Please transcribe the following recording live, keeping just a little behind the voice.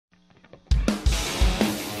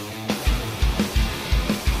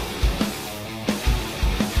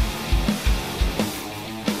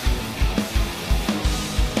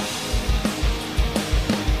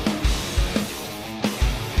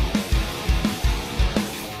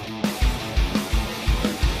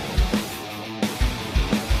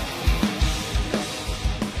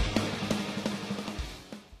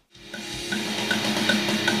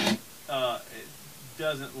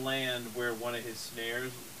doesn't land where one of his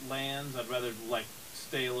snares lands. I'd rather like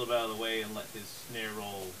stay a little bit out of the way and let his snare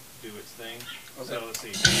roll do its thing. Okay. So let's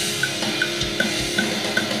see.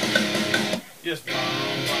 Just boom,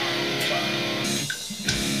 boom, boom.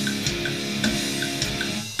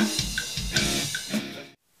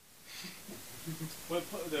 Put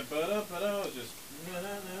the but just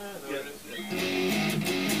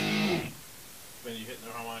when you hitting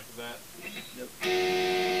the harmonic with that. Yep.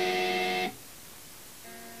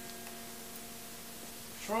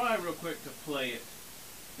 Try real quick to play it.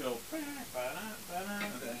 Go. Okay.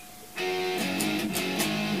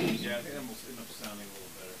 Yeah, I think that will end up sounding a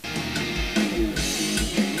little better.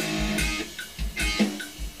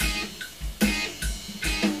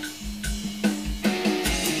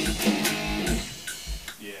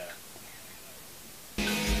 Yeah.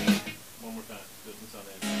 One more time. Doesn't sound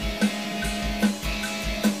anything.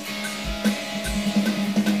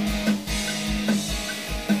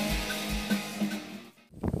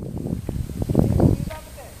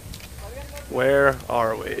 Where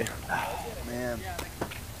are we? Oh, man.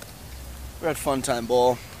 We're at Fun Time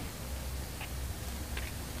Bowl.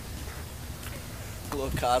 A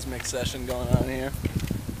little cosmic session going on here.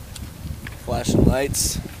 Flashing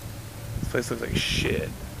lights. This place looks like shit.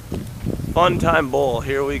 Fun Time Bowl,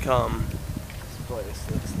 here we come. This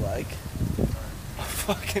place looks like a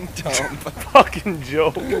fucking dump. Fucking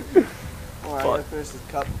joke. Well, I gotta finish this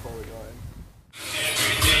cup before we go in.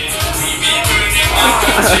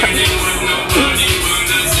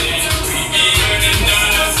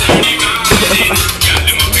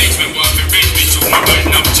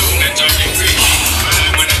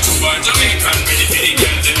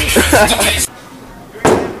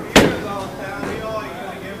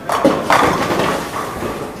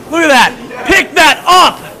 Look at that! Pick that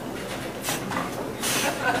up!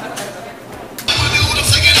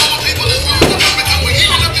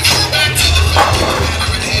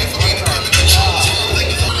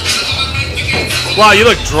 Wow, you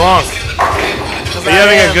look drunk. Are you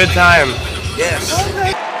having a good time? Yes.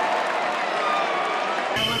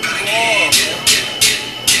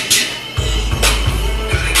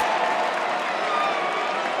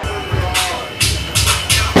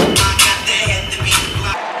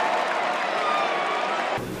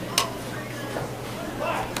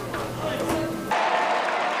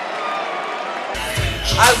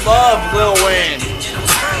 I love Lil Wayne.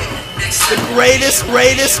 The greatest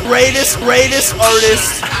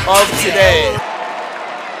artist of today.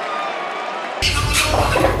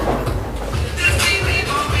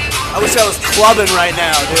 I wish I was clubbing right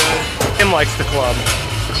now, dude. Him likes the club.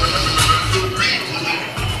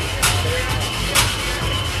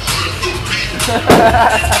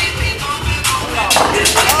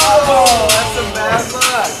 Oh, that's some bad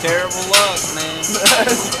luck. Terrible luck, man.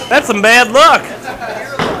 That's some bad luck.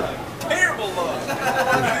 Terrible luck.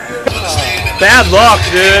 Bad luck,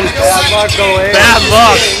 dude. Bad luck going. Bad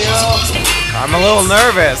luck. I'm a little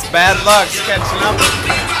nervous. Bad luck's catching up.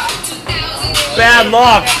 Bad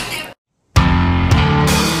luck.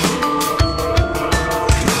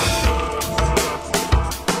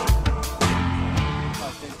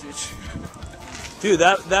 Dude,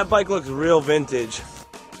 that bike looks real vintage.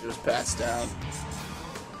 It was passed down.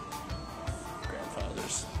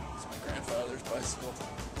 Grandfather's. It's my grandfather's bicycle.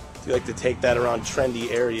 You like to take that around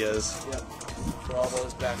trendy areas. Yep. For all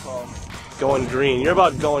those back home. Going green. You're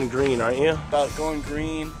about going green, aren't you? About going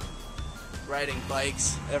green, riding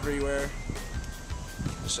bikes everywhere.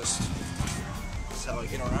 It's just how I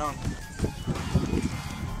get around.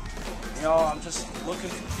 You know, I'm just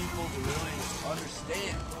looking for people to really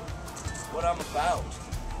understand what I'm about.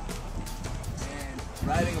 And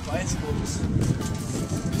riding a bicycle just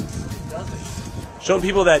does it. Showing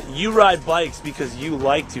people that you ride bikes because you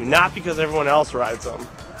like to, not because everyone else rides them.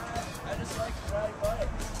 I just like to ride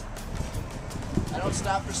bikes. I don't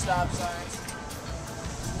stop for stop signs.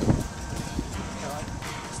 You know, I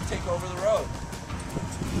just take over the road.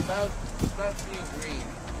 It's about being green.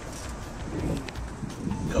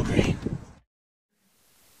 Go green.